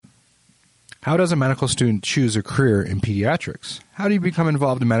How does a medical student choose a career in pediatrics? How do you become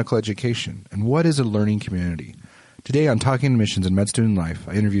involved in medical education? And what is a learning community? Today on Talking Admissions and Med Student Life,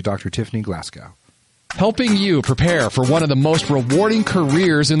 I interview Dr. Tiffany Glasgow. Helping you prepare for one of the most rewarding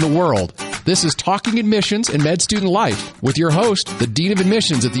careers in the world. This is Talking Admissions and Med Student Life with your host, the Dean of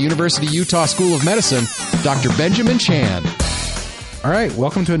Admissions at the University of Utah School of Medicine, Dr. Benjamin Chan. All right,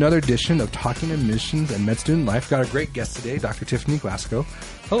 welcome to another edition of Talking Admissions and Med Student Life. Got a great guest today, Dr. Tiffany Glasgow.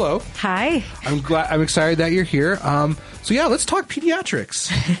 Hello. Hi. I'm excited that you're here. Let's talk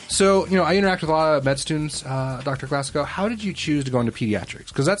pediatrics. So, I interact with a lot of med students, Dr. Glasgow. How did you choose to go into pediatrics?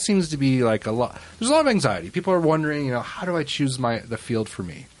 Because that seems to be like there's a lot of anxiety. People are wondering, how do I choose the field for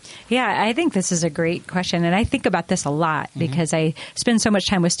me? Yeah, I think this is a great question, and I think about this a lot because I spend so much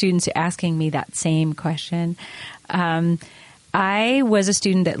time with students asking me that same question. I was a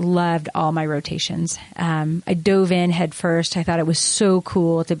student that loved all my rotations. I dove in head first. I thought it was so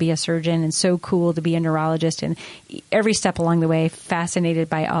cool to be a surgeon and so cool to be a neurologist, and every step along the way, fascinated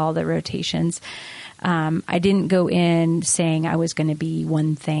by all the rotations. I didn't go in saying I was going to be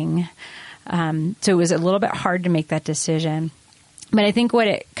one thing. So it was a little bit hard to make that decision. But I think what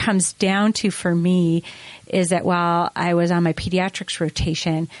it comes down to for me is that while I was on my pediatrics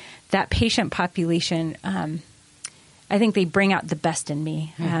rotation, that patient population, I think they bring out the best in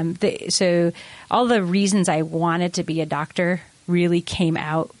me. So all the reasons I wanted to be a doctor really came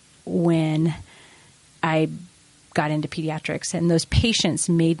out when I got into pediatrics. And those patients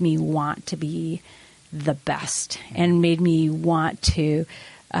made me want to be the best and made me want to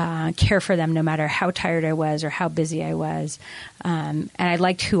care for them no matter how tired I was or how busy I was. And I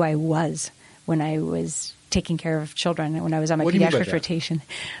liked who I was when I was taking care of children, when I was on my pediatric rotation.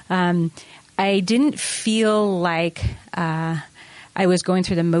 I didn't feel like I was going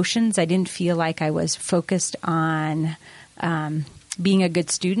through the motions. I didn't feel like I was focused on being a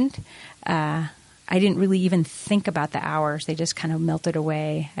good student. I didn't really even think about the hours. They just kind of melted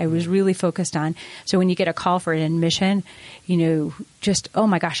away. I was really focused on, so when you get a call for an admission, just, oh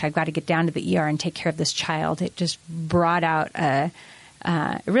my gosh, I've got to get down to the ER and take care of this child. It just brought out, I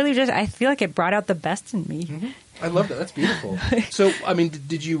feel like it brought out the best in me. Mm-hmm. I love that. That's beautiful. So,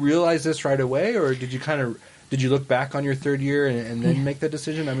 did you realize this right away, or did you look back on your third year and then make that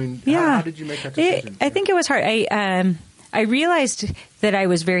decision? How did you make that decision? I think it was hard. I realized that I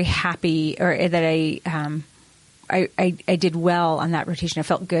was very happy, or that I did well on that rotation. I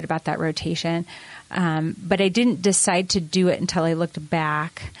felt good about that rotation. But I didn't decide to do it until I looked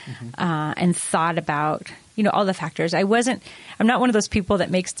back and thought about, all the factors. I'm not one of those people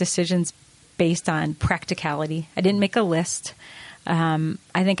that makes decisions based on practicality. I didn't make a list. I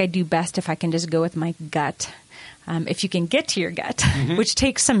think I do best if I can just go with my gut. If you can get to your gut, which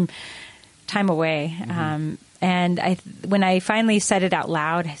takes some time away. And when I finally said it out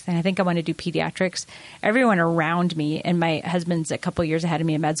loud, and I think I want to do pediatrics, everyone around me, and my husband's a couple years ahead of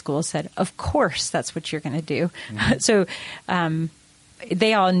me in med school, said, of course, that's what you're going to do. So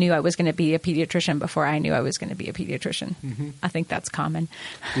they all knew I was going to be a pediatrician before I knew I was going to be a pediatrician. I think that's common.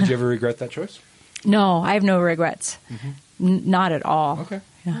 Did you ever regret that choice? No, I have no regrets. Not at all. Okay.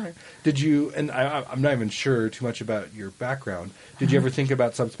 Yeah. All right. Did you, and I'm not even sure too much about your background, did you ever think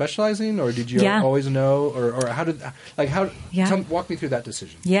about subspecializing, or did you always know, or how did, walk me through that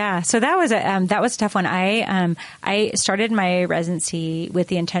decision? Yeah, so that was a tough one. I started my residency with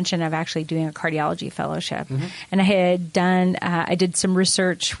the intention of actually doing a cardiology fellowship. And I did some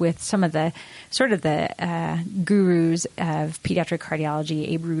research with some of the gurus of pediatric cardiology,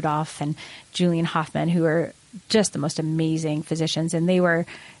 Abe Rudolph and Julian Hoffman, who are just the most amazing physicians. And they were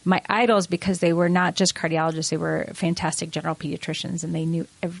my idols because they were not just cardiologists. They were fantastic general pediatricians, and they knew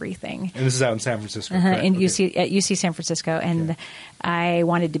everything. And this is out in San Francisco, at UC San Francisco. And I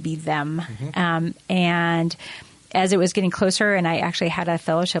wanted to be them. And as it was getting closer and I actually had a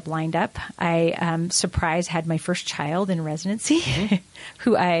fellowship lined up, I surprise had my first child in residency,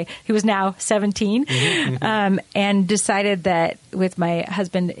 who was now 17, and decided that with my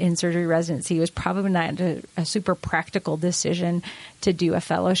husband in surgery residency, it was probably not a super practical decision to do a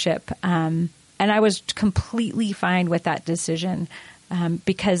fellowship. And I was completely fine with that decision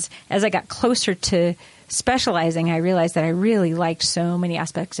because as I got closer to specializing, I realized that I really liked so many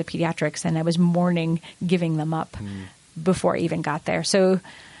aspects of pediatrics, and I was mourning giving them up before I even got there. So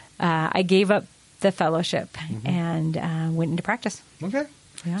I gave up the fellowship and went into practice. Okay.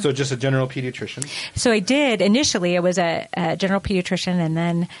 Yeah. So just a general pediatrician. So I did. Initially, I was a general pediatrician, and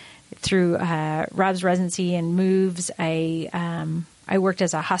then through Rob's residency and moves, I worked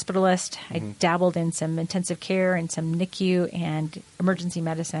as a hospitalist. I dabbled in some intensive care and some NICU and emergency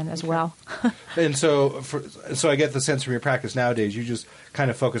medicine as well. And so I get the sense from your practice nowadays, you just kind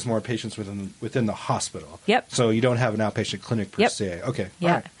of focus more on patients within the hospital. Yep. So you don't have an outpatient clinic per se. Okay. Yeah.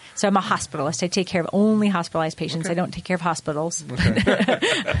 All right. So I'm a hospitalist. I take care of only hospitalized patients. I don't take care of hospitals. Okay.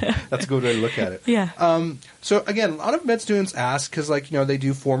 That's a good way to look at it. Yeah. So again, a lot of med students ask because, they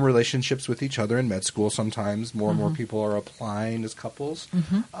do form relationships with each other in med school. Sometimes more and more people are applying as couples.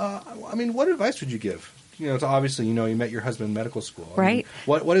 What advice would you give? To obviously, you met your husband in medical school. Right.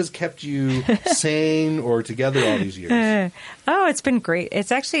 What has kept you sane or together all these years? It's been great.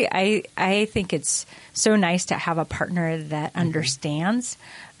 It's actually, I think it's so nice to have a partner that understands.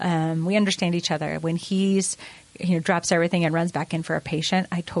 We understand each other. When he's, drops everything and runs back in for a patient,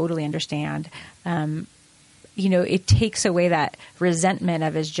 I totally understand. It takes away that resentment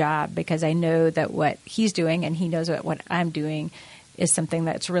of his job because I know that what he's doing and he knows what I'm doing is something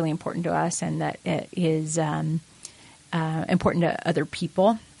that's really important to us and that it is important to other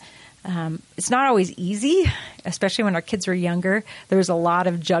people. It's not always easy, especially when our kids were younger. There was a lot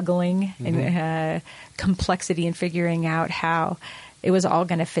of juggling and complexity in figuring out how it was all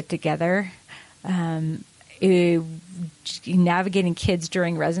going to fit together. Navigating kids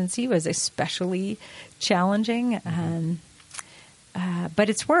during residency was especially challenging. But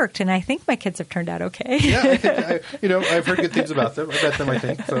it's worked, and I think my kids have turned out okay. Yeah, I think I've heard good things about them. I bet them, I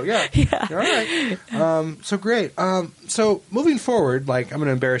think. So yeah. All right. So great. So moving forward, I'm going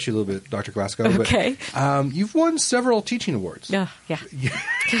to embarrass you a little bit, Dr. Glasgow. Okay. But you've won several teaching awards. Yeah.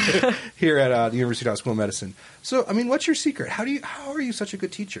 Here at the University School of Medicine. So what's your secret? How are you such a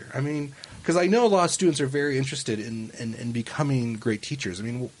good teacher? Because I know a lot of students are very interested in becoming great teachers.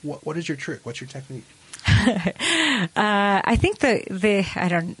 What is your trick? What's your technique? I think I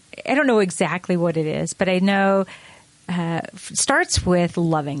don't know exactly what it is, but I know starts with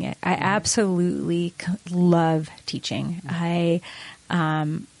loving it. I absolutely love teaching. I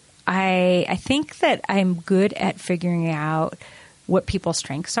think that I'm good at figuring out what people's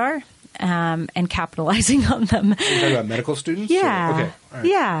strengths are and capitalizing on them. You're talking about medical students? Yeah. Okay. All right.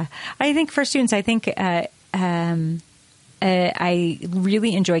 Yeah. I think for students, I think I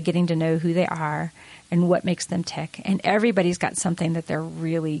really enjoy getting to know who they are and what makes them tick. And everybody's got something that they're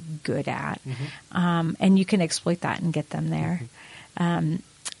really good at. And you can exploit that and get them there.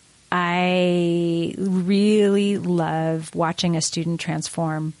 I really love watching a student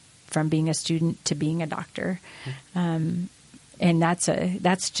transform from being a student to being a doctor. And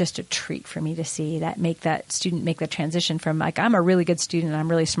that's just a treat for me to see that student make the transition from I'm a really good student and I'm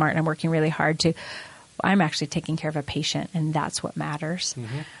really smart and I'm working really hard to I'm actually taking care of a patient and that's what matters.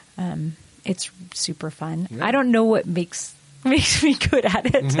 It's super fun. Yeah. I don't know what makes me good at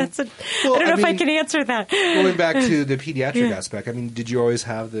it. I don't know if I can answer that. Going back to the pediatric aspect, did you always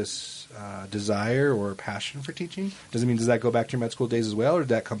have this desire or passion for teaching? Does that go back to your med school days as well, or did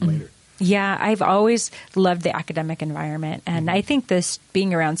that come later? Yeah, I've always loved the academic environment, and I think this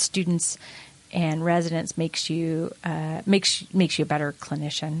being around students and residents makes you a better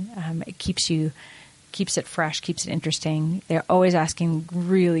clinician. It keeps it fresh, keeps it interesting. They're always asking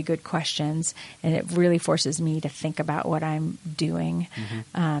really good questions, and it really forces me to think about what I'm doing.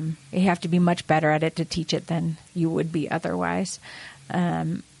 You have to be much better at it to teach it than you would be otherwise.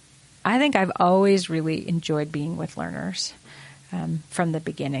 I think I've always really enjoyed being with learners from the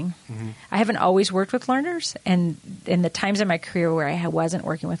beginning. I haven't always worked with learners, and in the times in my career where I wasn't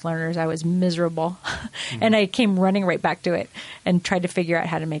working with learners, I was miserable. And I came running right back to it and tried to figure out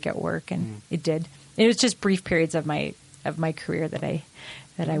how to make it work, and it did. It was just brief periods of my career that I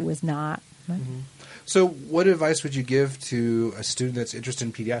was not. So, what advice would you give to a student that's interested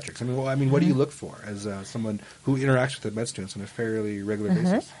in pediatrics? What do you look for as someone who interacts with the med students on a fairly regular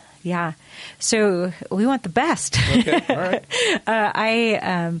basis? Yeah, so we want the best. Okay, all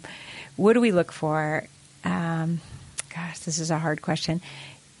right. What do we look for? Gosh, this is a hard question.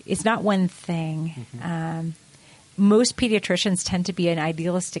 It's not one thing. Most pediatricians tend to be an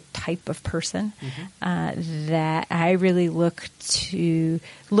idealistic type of person that I really look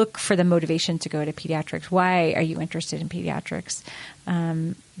for the motivation to go to pediatrics. Why are you interested in pediatrics?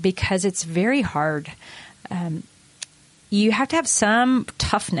 Because it's very hard. You have to have some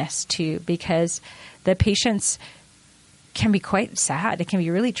toughness too, because the patients can be quite sad. It can be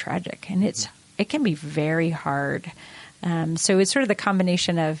really tragic, and it can be very hard. So it's sort of the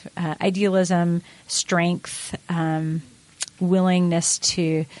combination of idealism, strength, willingness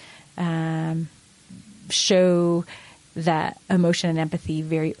to show that emotion and empathy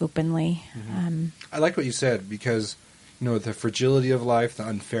very openly. I like what you said, because the fragility of life, the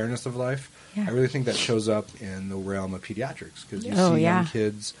unfairness of life, I really think that shows up in the realm of pediatrics, because you see young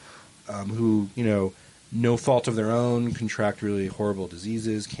kids who, no fault of their own, contract really horrible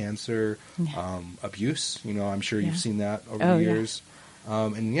diseases, cancer, abuse. I'm sure you've seen that over the years.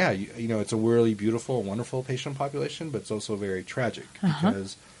 And yeah, it's a really beautiful, wonderful patient population, but it's also very tragic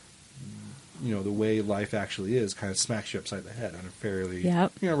because, the way life actually is kind of smacks you upside the head on a fairly,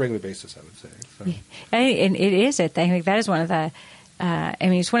 regular basis, I would say. So. And it is, I think that is one of the,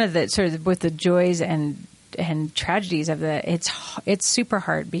 it's one of the sort of both the joys and tragedies of it's super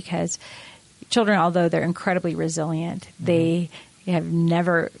hard because children, although they're incredibly resilient, they have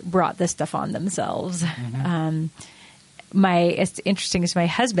never brought this stuff on themselves. It's interesting is my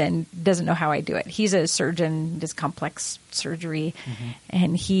husband doesn't know how I do it. He's a surgeon, does complex surgery,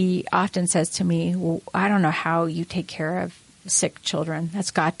 and he often says to me, well, I don't know how you take care of sick children.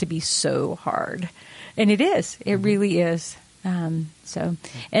 That's got to be so hard. And it is. It really is. And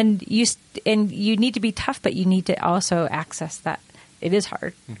you need to be tough, but you need to also access that. It is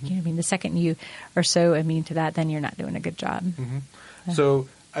hard. The second you are so immune to that, then you're not doing a good job. So,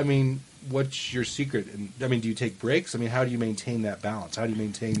 what's your secret? Do you take breaks? How do you maintain that balance? How do you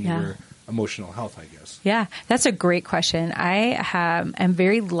maintain your emotional health, I guess? Yeah, that's a great question. I'm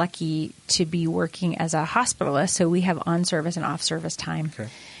very lucky to be working as a hospitalist, so we have on-service and off-service time. Okay.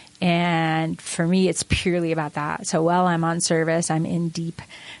 And for me, it's purely about that. So while I'm on service, I'm in deep.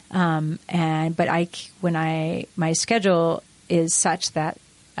 My schedule is such that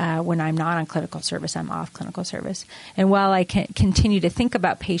when I'm not on clinical service, I'm off clinical service. And while I can continue to think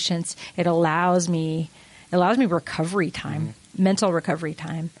about patients, it allows me recovery time, mental recovery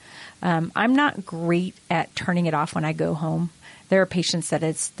time. I'm not great at turning it off when I go home. There are patients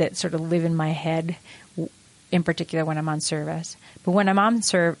that sort of live in my head, in particular when I'm on service. But when I'm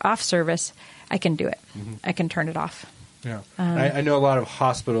off service, I can do it. I can turn it off. Yeah. I know a lot of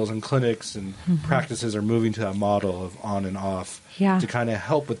hospitals and clinics and practices are moving to that model of on and off to kind of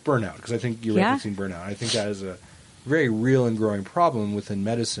help with burnout, because I think you're referencing burnout. I think that is a very real and growing problem within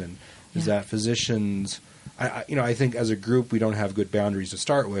medicine is that physicians, I think as a group we don't have good boundaries to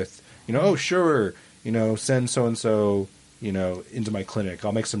start with. Send so-and-so, into my clinic.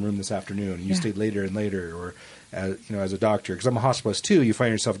 I'll make some room this afternoon. And you stay later and later. Or, as a doctor, because I'm a hospitalist too, you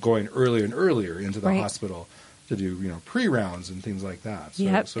find yourself going earlier and earlier into the hospital to do, pre-rounds and things like that. So,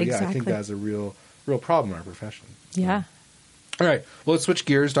 exactly. I think that's a real problem in our profession. So. Yeah. All right. Well, let's switch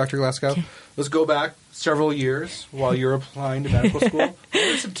gears, Dr. Glasgow. Okay. Let's go back several years while you're applying to medical school. What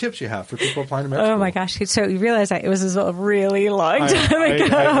are some tips you have for people applying to medical school? Oh, my gosh. So you realize it was a really long time ago.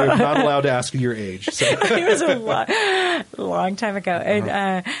 I'm not allowed to ask you your age. So. It was a long time ago.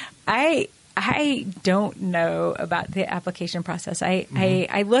 And I don't know about the application process.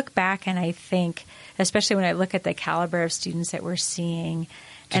 I look back and I think, especially when I look at the caliber of students that we're seeing,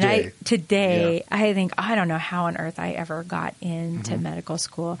 I think, I don't know how on earth I ever got into medical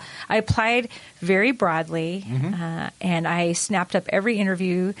school. I applied very broadly, and I snapped up every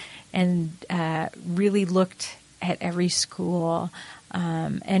interview and really looked at every school,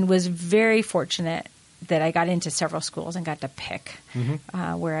 and was very fortunate that I got into several schools and got to pick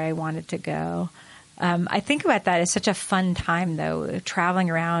where I wanted to go. I think about that as such a fun time, though, traveling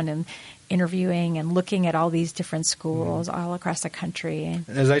around and interviewing and looking at all these different schools all across the country. And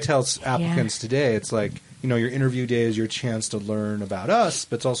as I tell applicants today, it's like, your interview day is your chance to learn about us,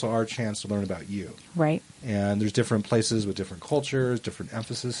 but it's also our chance to learn about you. Right. And there's different places with different cultures, different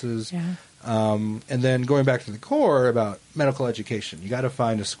emphases. Yeah. And then going back to the core about medical education, you got to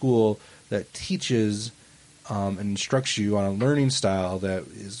find a school that teaches and instructs you on a learning style that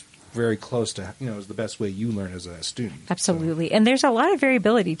is very close to, is the best way you learn as a student. Absolutely. So. And there's a lot of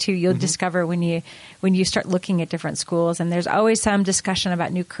variability too. You'll discover when you start looking at different schools, and there's always some discussion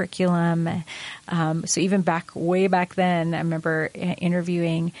about new curriculum. So even way back then, I remember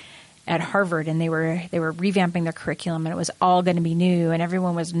interviewing at Harvard, and they were revamping their curriculum, and it was all going to be new, and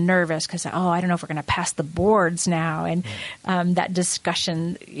everyone was nervous because, I don't know if we're going to pass the boards now, and that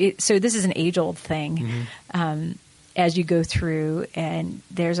discussion. So this is an age-old thing. As you go through, and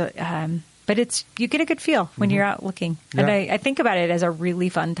there's but you get a good feel when you're out looking, and I think about it as a really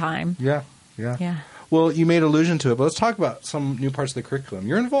fun time. Yeah. Well, you made allusion to it, but let's talk about some new parts of the curriculum.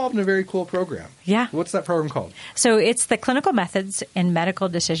 You're involved in a very cool program. Yeah. What's that program called? So it's the Clinical Methods in Medical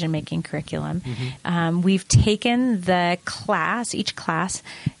Decision-Making curriculum. We've taken each class,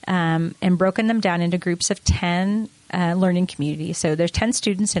 and broken them down into groups of 10 learning community. So there's 10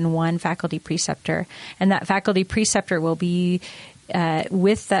 students and one faculty preceptor, and that faculty preceptor will be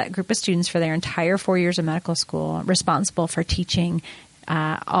with that group of students for their entire 4 years of medical school, responsible for teaching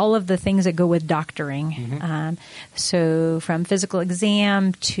all of the things that go with doctoring. So from physical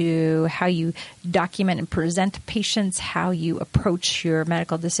exam to how you document and present patients, how you approach your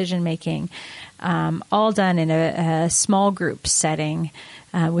medical decision-making, all done in a small group setting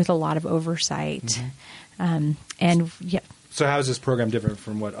with a lot of oversight. So how is this program different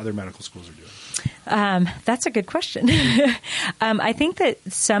from what other medical schools are doing? That's a good question. I think that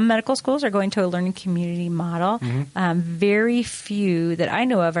some medical schools are going to a learning community model. Very few that I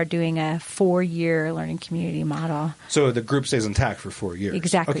know of are doing a 4-year learning community model. So the group stays intact for 4 years.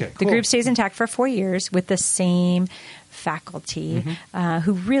 Exactly. Okay, The cool. group stays intact for 4 years with the same faculty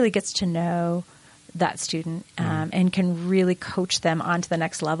who really gets to know that student and can really coach them onto the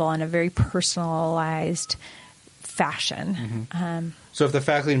next level in a very personalized fashion. So if the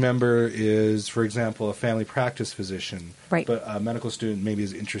faculty member is, for example, a family practice physician, Right. but a medical student maybe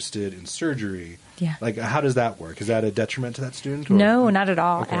is interested in surgery, Yeah. like how does that work? Is that a detriment to that student? Or? No, not at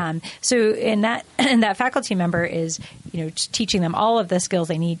all. Okay. So in that faculty member is, teaching them all of the skills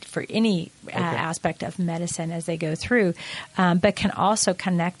they need for any aspect of medicine as they go through, but can also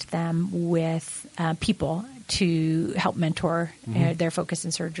connect them with people to help mentor their focus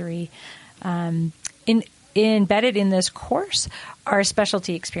in surgery. Embedded in this course are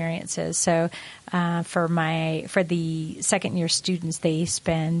specialty experiences. So for the second year students, they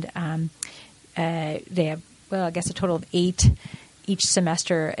spend they have, I guess a total of 8 each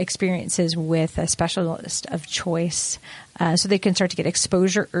semester experiences with a specialist of choice, so they can start to get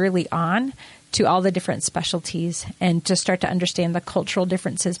exposure early on to all the different specialties and to start to understand the cultural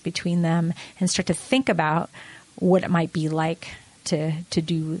differences between them and start to think about what it might be like to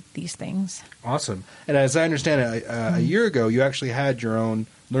do these things. Awesome. And as I understand it, a year ago, you actually had your own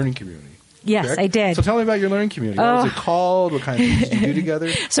learning community. Yes, correct? I did. So tell me about your learning community. What was it called? What kind of things did you do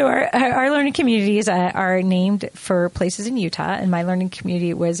together? So our learning communities are named for places in Utah, and my learning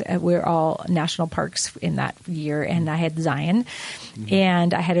community was we're all national parks in that year, and I had Zion,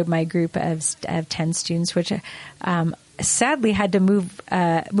 and I had my group of 10 students, which sadly had to move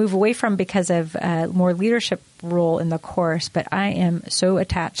away from because of more leadership role in the course, but I am so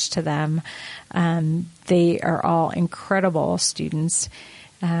attached to them. They are all incredible students.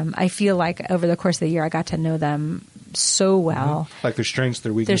 I feel like over the course of the year, I got to know them so well. Like their strengths,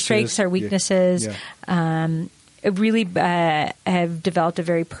 their weaknesses. Their strengths, their weaknesses. Yeah. I really have developed a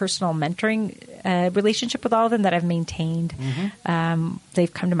very personal mentoring relationship with all of them that I've maintained.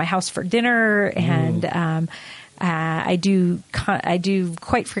 They've come to my house for dinner, and I do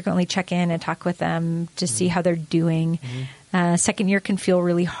quite frequently check in and talk with them to see how they're doing. Second year can feel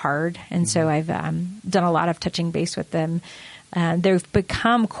really hard, and so I've done a lot of touching base with them. They've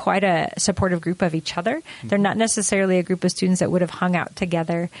become quite a supportive group of each other. They're not necessarily a group of students that would have hung out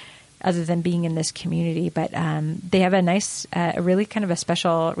together other than being in this community, but they have a nice, really kind of a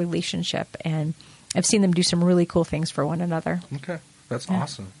special relationship, and I've seen them do some really cool things for one another. Okay. That's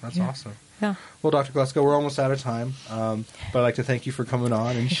awesome. That's awesome. Yeah. Well, Dr. Glasgow, we're almost out of time, but I'd like to thank you for coming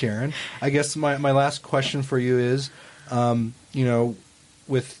on and sharing. I guess my last question for you is,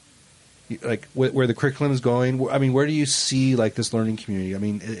 with like where the curriculum is going, I mean, where do you see like this learning community? I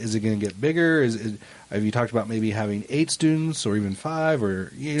mean, is it going to get bigger? Have you talked about maybe having 8 students or even 5?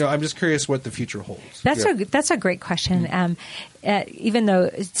 Or I'm just curious what the future holds. That's a great question. Even though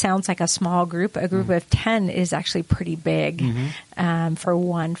it sounds like a small group, a group of 10 is actually pretty big for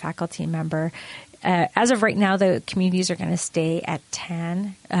one faculty member. As of right now, the communities are going to stay at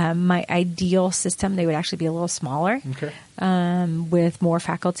 10. My ideal system, they would actually be a little smaller, with more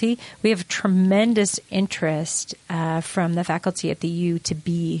faculty. We have tremendous interest from the faculty at the U to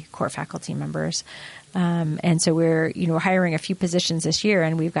be core faculty members. And so we're hiring a few positions this year,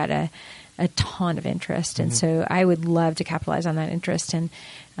 and we've got a ton of interest. And so I would love to capitalize on that interest and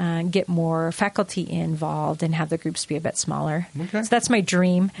get more faculty involved and have the groups be a bit smaller. Okay. So that's my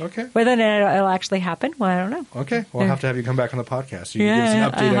dream. Okay. Whether it'll actually happen, well, I don't know. Okay. We'll have to have you come back on the podcast so you can give us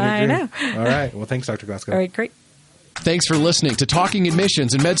an update on your dream. I know. All right. Well, thanks, Dr. Glasgow. All right, great. Thanks for listening to Talking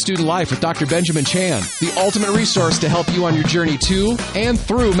Admissions and Med Student Life with Dr. Benjamin Chan, the ultimate resource to help you on your journey to and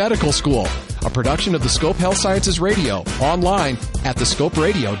through medical school. A production of the Scope Health Sciences Radio, online at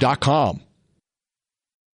thescoperadio.com.